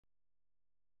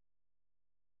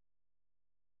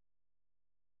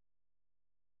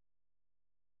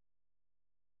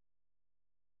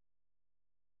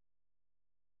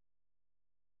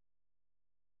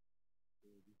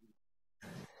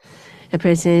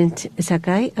President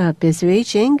Sakai of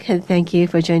BIZREACH Inc. Thank you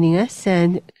for joining us,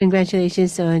 and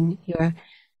congratulations on your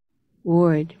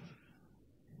award,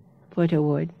 Port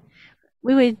Award.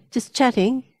 We were just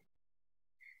chatting,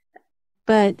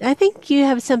 but I think you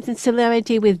have something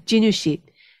similarity with Jinushi.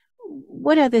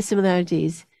 What are the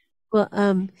similarities?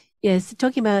 Well, yes,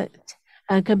 talking about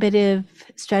competitive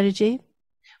strategy.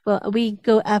 Well, we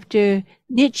go after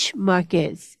niche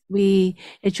markets. We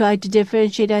try to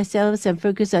differentiate ourselves and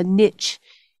focus on niche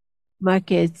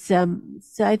markets. So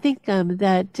I think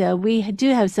that we do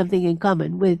have something in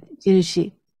common with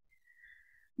Jinushi.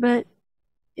 But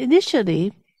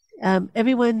initially,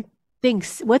 everyone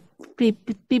thinks what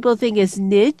people think is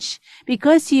niche,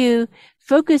 because you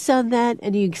focus on that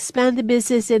and you expand the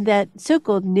business in that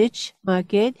so-called niche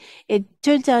market, it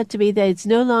turns out to be that it's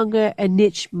no longer a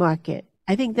niche market.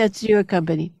 I think that's your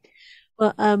company.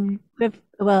 Well,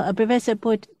 Professor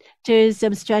Porter's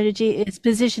strategy is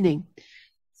positioning.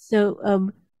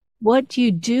 So what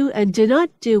you do and do not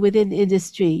do within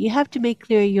industry, you have to make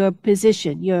clear your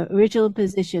position, your original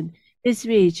position.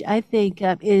 BIZREACH, I think,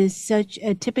 is such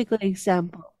a typical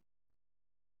example.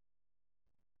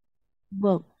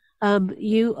 Well,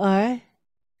 you are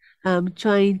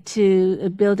trying to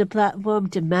build a platform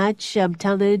to match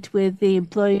talent with the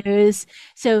employers.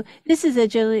 So this is a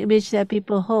general image that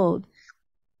people hold.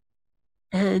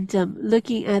 And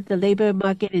looking at the labor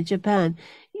market in Japan,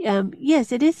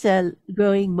 yes, it is a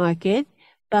growing market,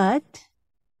 but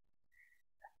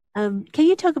can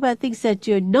you talk about things that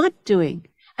you're not doing?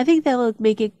 I think that will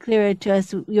make it clearer to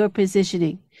us, your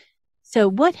positioning. So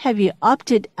what have you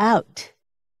opted out?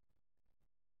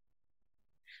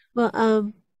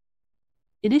 Well,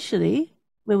 initially,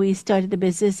 when we started the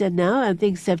business, and now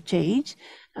things have changed,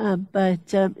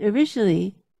 but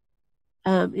originally,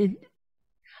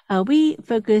 we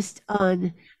focused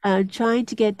on trying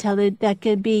to get talent that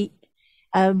can be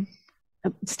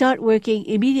start working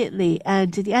immediately,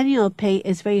 and the annual pay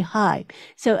is very high.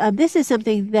 So this is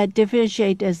something that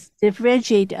differentiate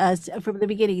us from the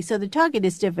beginning. So the target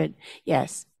is different.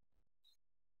 Yes.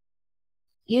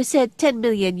 You said 10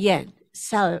 million yen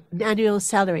annual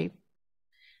salary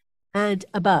and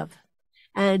above.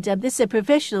 And this is a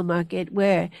professional market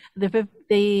where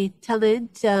the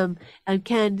talent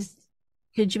can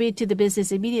contribute to the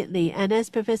business immediately. And as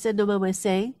Professor Noma was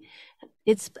saying,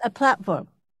 it's a platform.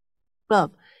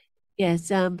 Well, yes,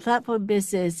 platform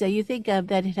business. So you think that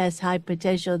it has high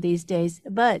potential these days,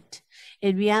 but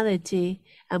in reality,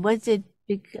 once it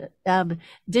becomes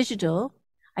digital,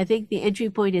 I think the entry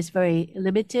point is very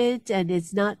limited, and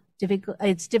it's not difficult.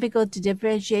 It's difficult to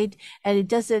differentiate, and it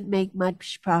doesn't make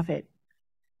much profit.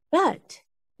 But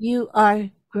you are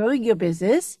growing your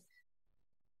business,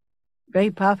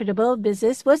 very profitable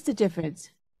business. What's the difference?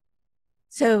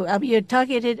 So you're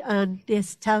targeted on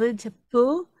this talent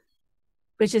pool,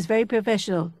 which is very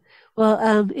professional.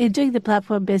 Well, in doing the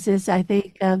platform business, I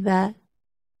think that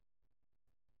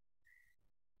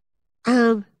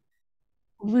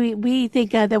we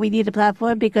think that we need a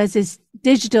platform because it's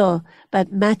digital,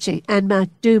 but matching and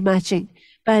matching.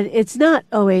 But it's not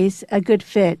always a good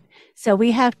fit. So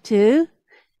we have to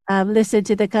listen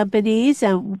to the companies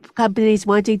and companies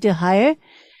wanting to hire,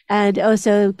 and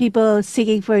also people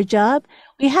seeking for a job.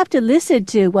 We have to listen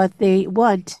to what they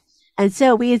want. And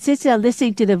so we insist on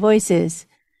listening to the voices.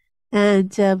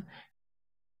 And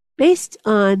based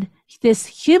on this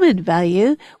human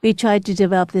value, we tried to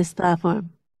develop this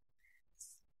platform.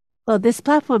 Well, this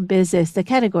platform business, the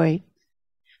category,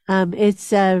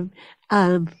 it's a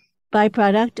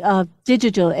byproduct of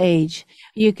digital age.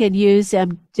 You can use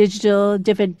digital,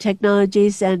 different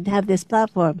technologies and have this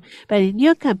platform. But in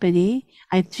your company,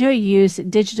 I'm sure you use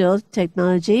digital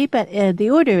technology, but the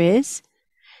order is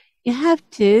you have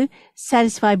to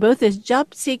satisfy both the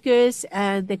job seekers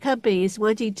and the companies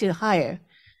wanting to hire.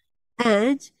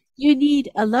 And you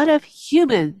need a lot of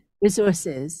human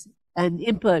resources and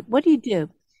input. What do you do?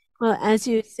 Well, as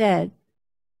you said,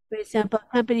 for example,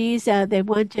 companies, they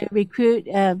want to recruit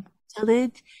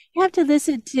talent. You have to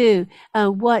listen to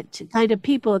what kind of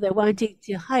people they're wanting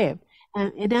to hire.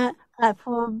 In our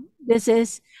platform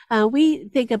business, we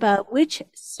think about which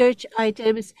search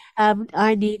items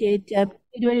are needed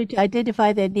in order to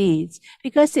identify their needs,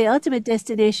 because the ultimate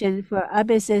destination for our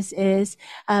business is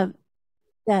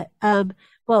that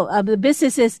the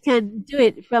businesses can do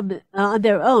it from on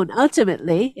their own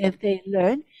ultimately if they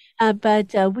learn,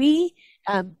 but we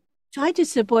try to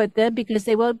support them because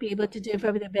they won't be able to do it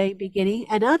from the very beginning,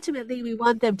 and ultimately we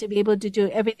want them to be able to do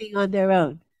everything on their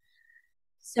own.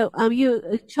 So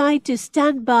you try to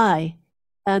stand by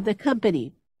the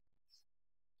company,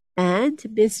 and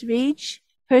BIZREACH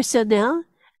personnel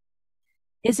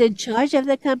is in charge of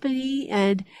the company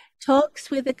and talks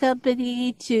with the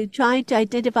company to try to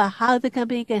identify how the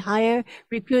company can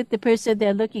recruit the person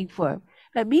they're looking for.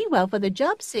 But meanwhile, for the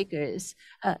job seekers,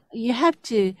 you have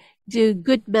to do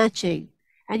good matching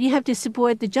and you have to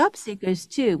support the job seekers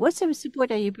too. What sort of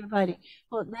support are you providing?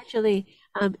 Well, naturally,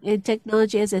 in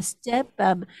technology as a step,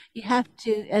 you have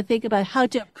to think about how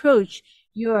to approach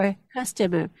your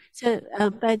customer. So,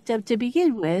 but to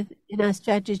begin with, in our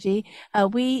strategy,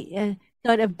 we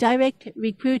thought of direct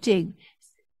recruiting.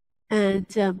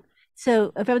 And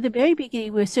so from the very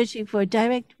beginning, we're searching for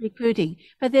direct recruiting.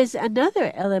 But there's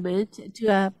another element to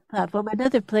our platform,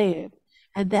 another player,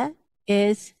 and that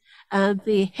is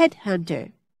the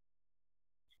headhunter.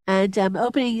 And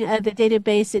opening the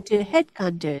database to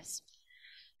headhunters.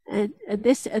 And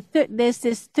there's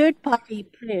this third-party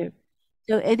player.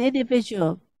 So an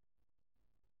individual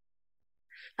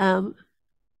the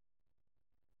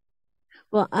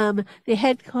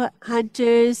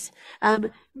headhunters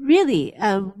really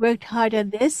worked hard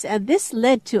on this, and this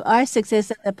led to our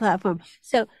success on the platform.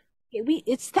 So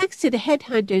it's thanks to the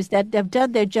headhunters that have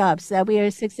done their jobs that we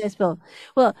are successful.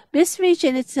 Well, BIZREACH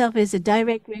in itself is a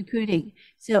direct recruiting.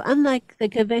 So unlike the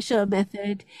conventional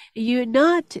method, you're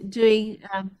not doing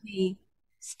the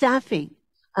staffing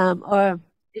or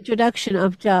introduction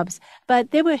of jobs,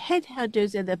 but there were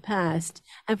headhunters in the past,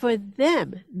 and for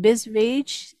them,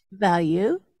 BIZREACH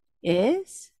value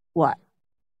is what?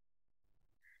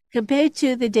 Compared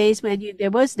to the days when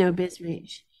there was no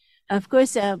BIZREACH. Of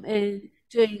course,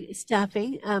 doing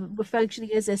staffing, we're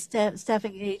functioning as a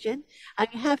staffing agent, and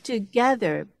you have to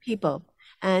gather people.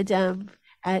 And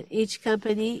at each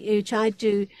company, you try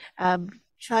to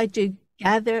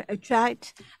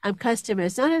attract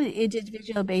customers, not on an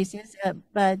individual basis,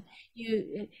 but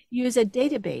you use a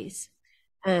database.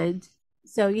 And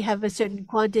so you have a certain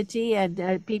quantity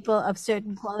and people of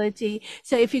certain quality.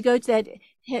 So if you go to that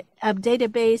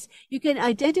database, you can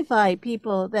identify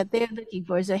people that they're looking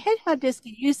for. So headhunters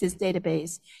can use this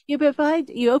database. You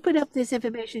open up this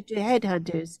information to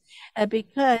headhunters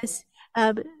because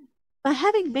by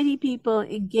having many people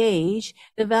engage,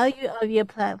 the value of your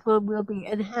platform will be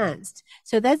enhanced.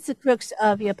 So that's the crux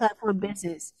of your platform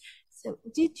business. So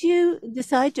did you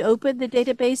decide to open the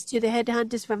database to the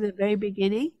headhunters from the very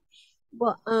beginning?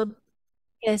 Well,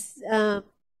 yes,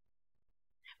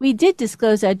 we did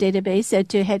disclose our database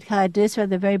to headhunters from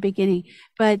the very beginning,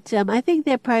 but I think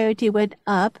their priority went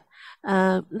up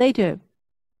later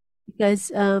because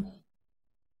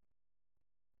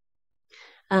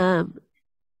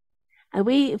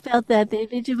we felt that the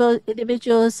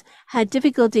individuals had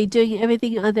difficulty doing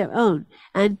everything on their own.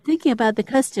 And thinking about the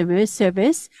customer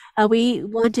service, we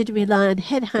wanted to rely on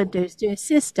headhunters to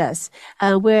assist us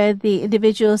where the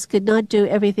individuals could not do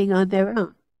everything on their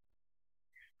own.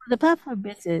 The platform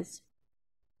business.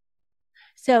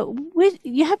 So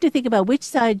you have to think about which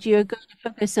side you're going to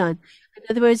focus on. In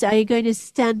other words, are you going to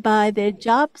stand by the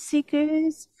job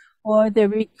seekers or the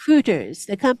recruiters,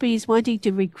 the companies wanting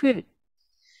to recruit?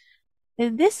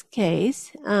 In this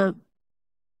case,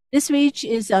 BIZREACH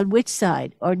is on which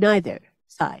side or neither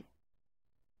side?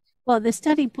 Well, the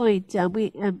starting point,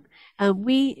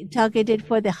 we targeted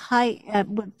for the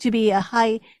to be a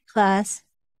high class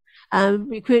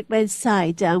recruitment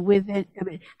site with an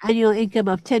annual income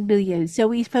of 10 million. So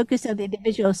we focus on the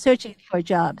individual searching for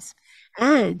jobs,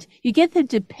 and you get them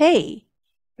to pay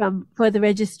for the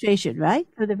registration, right,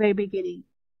 from the very beginning.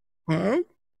 And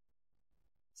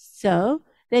so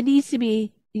there needs to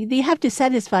be, you have to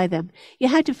satisfy them. You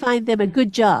have to find them a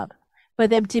good job for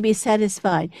them to be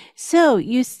satisfied. So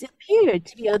you appear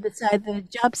to be on the side of the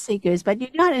job seekers, but you're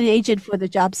not an agent for the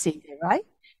job seeker, right?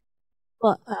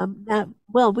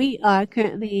 Well, we are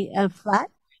currently flat.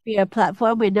 We are a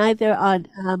platform. We're neither on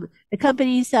the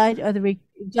company side or the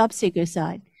job seeker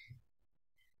side.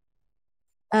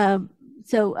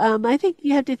 So I think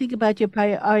you have to think about your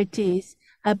priorities.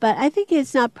 But I think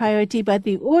it's not priority, but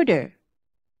the order.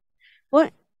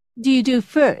 What do you do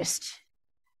first?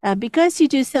 Because you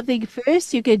do something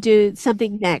first, you can do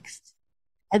something next,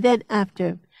 and then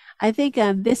after. I think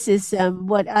this is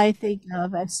what I think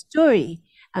of a story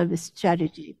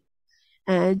strategy,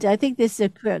 and I think this is a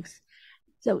crux.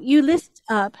 So you list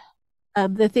up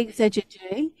the things that you're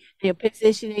doing, your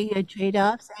positioning and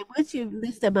trade-offs, and once you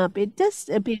list them up, it does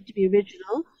appear to be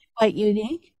original, quite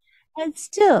unique, and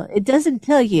still, it doesn't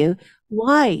tell you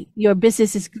why your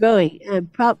business is growing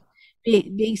and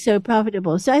being so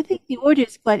profitable. So I think the order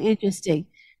is quite interesting.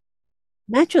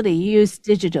 Naturally, you use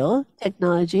digital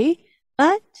technology,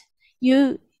 but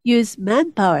you use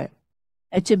manpower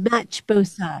to match both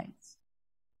sides.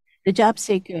 The job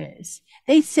seekers,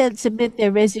 they submit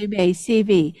their resume,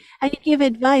 CV, and you give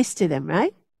advice to them,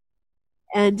 right?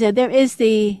 And there is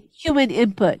the human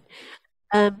input.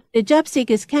 The job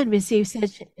seekers can receive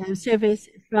such service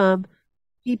from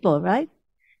people, right?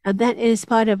 And that is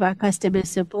part of our customer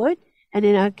support. And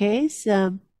in our case,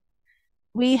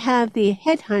 we have the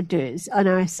headhunters on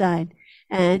our side.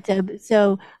 And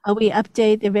so we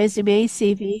update the resume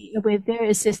CV with their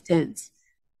assistance.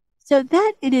 So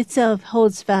that in itself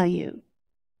holds value.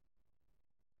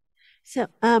 So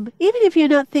even if you're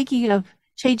not thinking of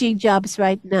changing jobs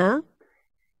right now,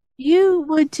 you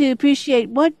want to appreciate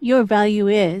what your value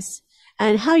is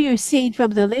and how you're seen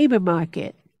from the labor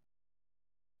market.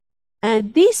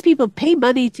 And these people pay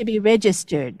money to be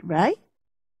registered, right?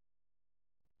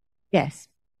 Yes.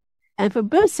 And from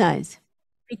both sides,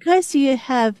 because you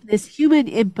have this human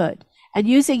input and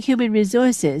using human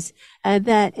resources,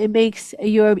 that it makes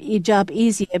your job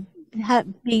easier,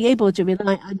 being able to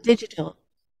rely on digital.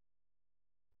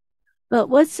 But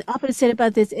what's opposite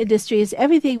about this industry is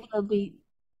everything will be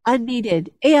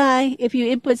unneeded. AI, if you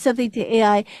input something to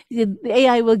AI, the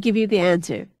AI will give you the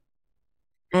answer.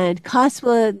 And costs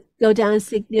will go down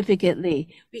significantly.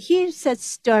 We hear such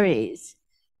stories,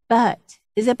 but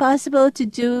is it possible to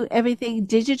do everything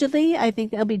digitally? I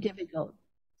think that'll be difficult.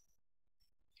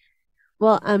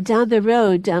 Well, down the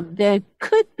road, there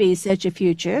could be such a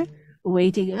future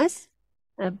awaiting us,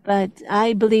 but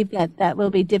I believe that that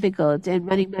will be difficult in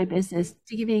running my business.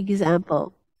 To give you an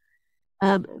example,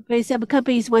 for example,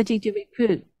 companies wanting to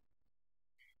recruit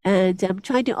and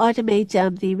trying to automate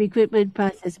the recruitment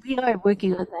process. We are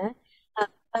working on that,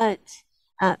 but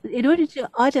in order to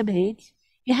automate,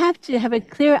 you have to have a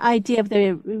clear idea of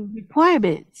the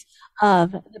requirements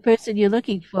of the person you're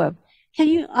looking for. Can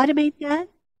you automate that?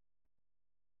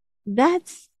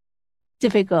 That's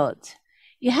difficult.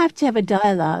 You have to have a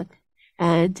dialogue,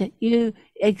 and you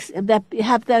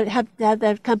have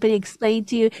that company explain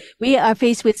to you, we are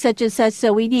faced with such and such,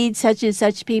 so we need such and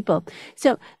such people.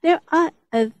 So there are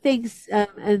things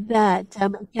that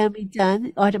can be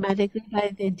done automatically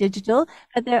by the digital,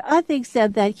 but there are things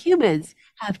that humans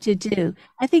have to do.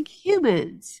 I think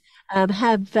humans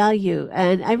have value,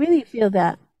 and I really feel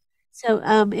that. So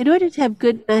in order to have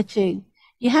good matching,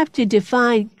 you have to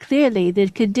define clearly the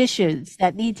conditions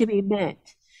that need to be met.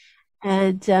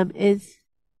 And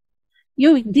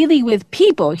you're dealing with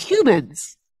people,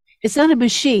 humans. It's not a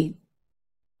machine.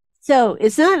 So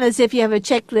it's not as if you have a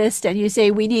checklist and you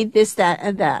say, we need this, that,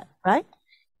 and that, right?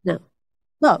 No.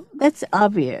 Well, that's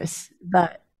obvious,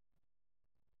 but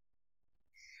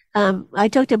I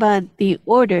talked about the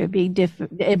order being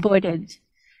important.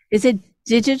 Is it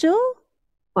digital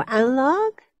or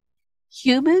analog?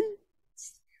 Human?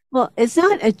 Well, it's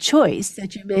not a choice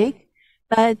that you make,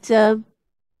 but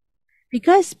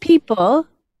because people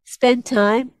spend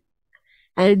time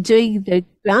and doing the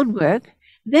groundwork,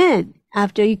 then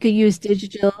after you can use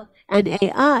digital and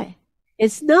AI.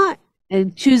 It's not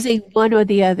choosing one or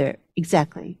the other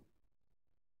exactly.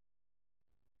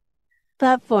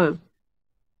 Platform.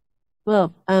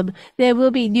 Well, there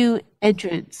will be new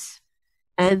entrants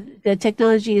and the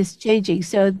technology is changing.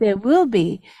 So there will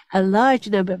be a large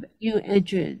number of new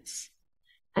entrants.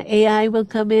 AI will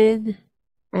come in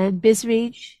and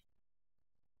BIZREACH.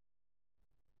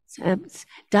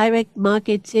 Direct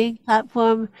marketing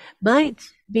platform might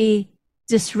be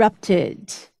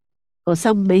disrupted, or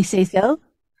some may say so.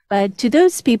 But to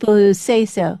those people who say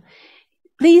so,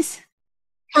 please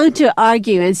counter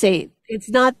argue and say it's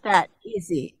not that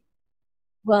easy.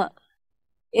 Well,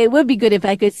 it would be good if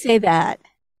I could say that.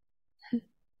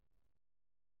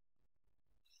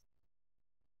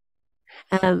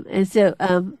 And so,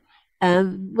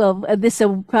 well, this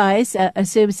surprise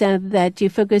assumes that you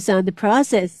focus on the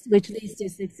process, which leads to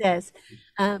success.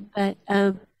 But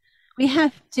we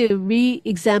have to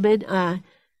re-examine our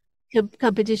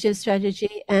competition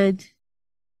strategy and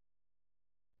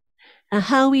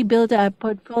how we build our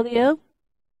portfolio.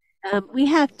 We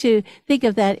have to think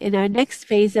of that in our next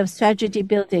phase of strategy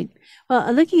building.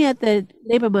 Well, looking at the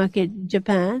labor market in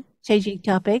Japan, changing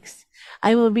topics,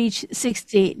 I will reach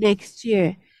 60 next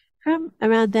year. From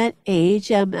around that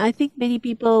age, I think many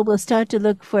people will start to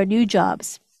look for new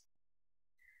jobs.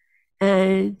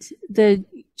 And the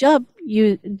job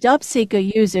seeker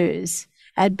users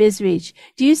at BIZREACH,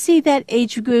 do you see that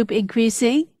age group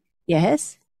increasing?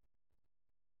 Yes.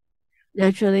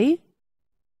 Naturally.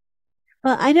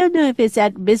 Well, I don't know if it's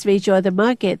at BIZREACH or the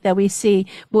market that we see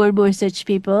more and more such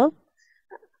people.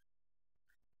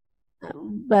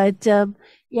 But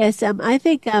yes, I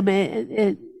think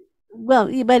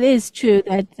well, but it is true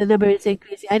that the number is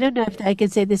increasing. I don't know if I can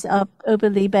say this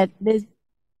openly, but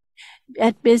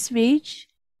at BIZREACH,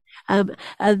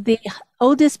 The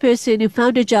oldest person who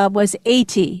found a job was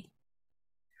 80.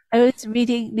 I was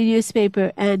reading the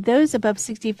newspaper, and those above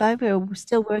 65 are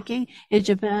still working in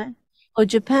Japan. Well,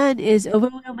 Japan is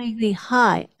overwhelmingly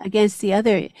high against the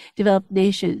other developed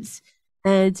nations,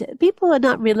 and people are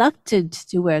not reluctant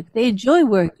to work. They enjoy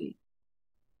working.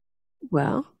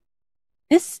 Well,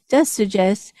 this does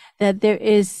suggest that there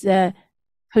is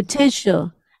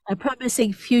potential, a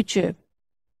promising future.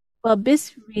 Well,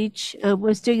 BIZREACH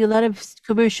was doing a lot of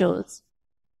commercials,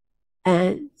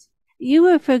 and you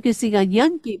were focusing on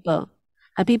young people,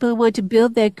 people who want to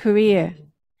build their career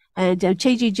and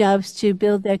changing jobs to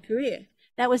build their career.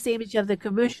 That was the image of the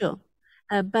commercial.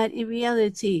 But in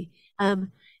reality,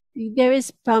 there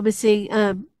is promising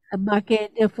a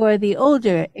market for the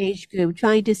older age group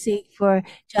trying to seek for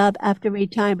job after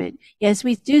retirement. Yes,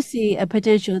 we do see a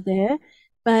potential there,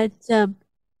 but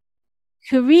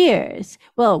careers.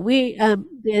 Well,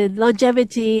 the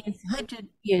longevity is 100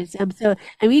 years. So,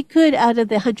 and we could, out of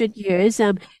the 100 years,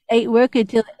 work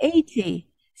until 80.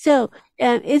 So,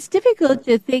 it's difficult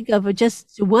to think of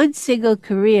just one single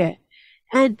career.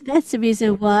 And that's the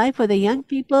reason why for the young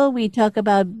people, we talk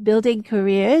about building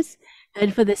careers.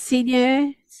 And for the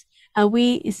seniors,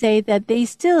 we say that they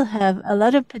still have a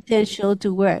lot of potential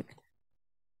to work.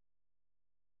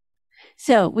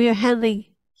 So we are handling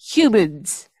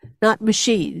humans, not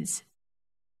machines.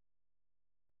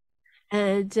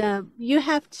 And you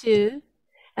have to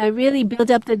really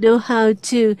build up the know-how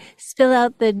to spell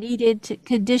out the needed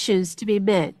conditions to be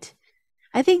met.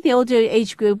 I think the older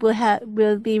age group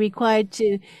will be required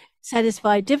to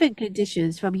satisfy different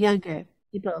conditions from younger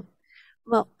people.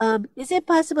 Well, is it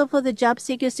possible for the job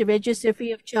seekers to register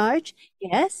free of charge?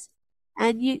 Yes.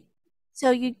 And you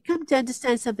come to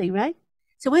understand something, right?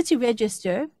 So once you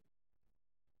register,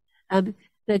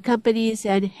 the companies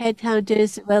and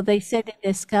headhunters, well, they send in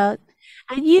their scout,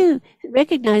 and you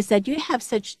recognize that you have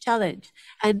such talent,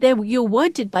 and then you're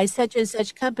wanted by such and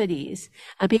such companies,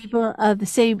 and people of the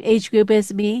same age group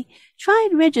as me, try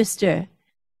and register.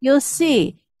 You'll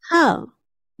see how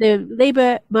the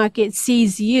labor market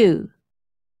sees you.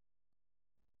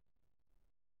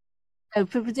 With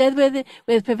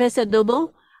Professor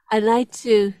Nomo, I'd like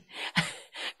to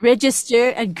register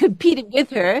and compete with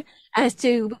her as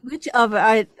to which of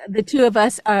the two of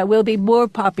us will be more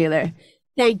popular.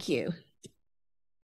 Thank you.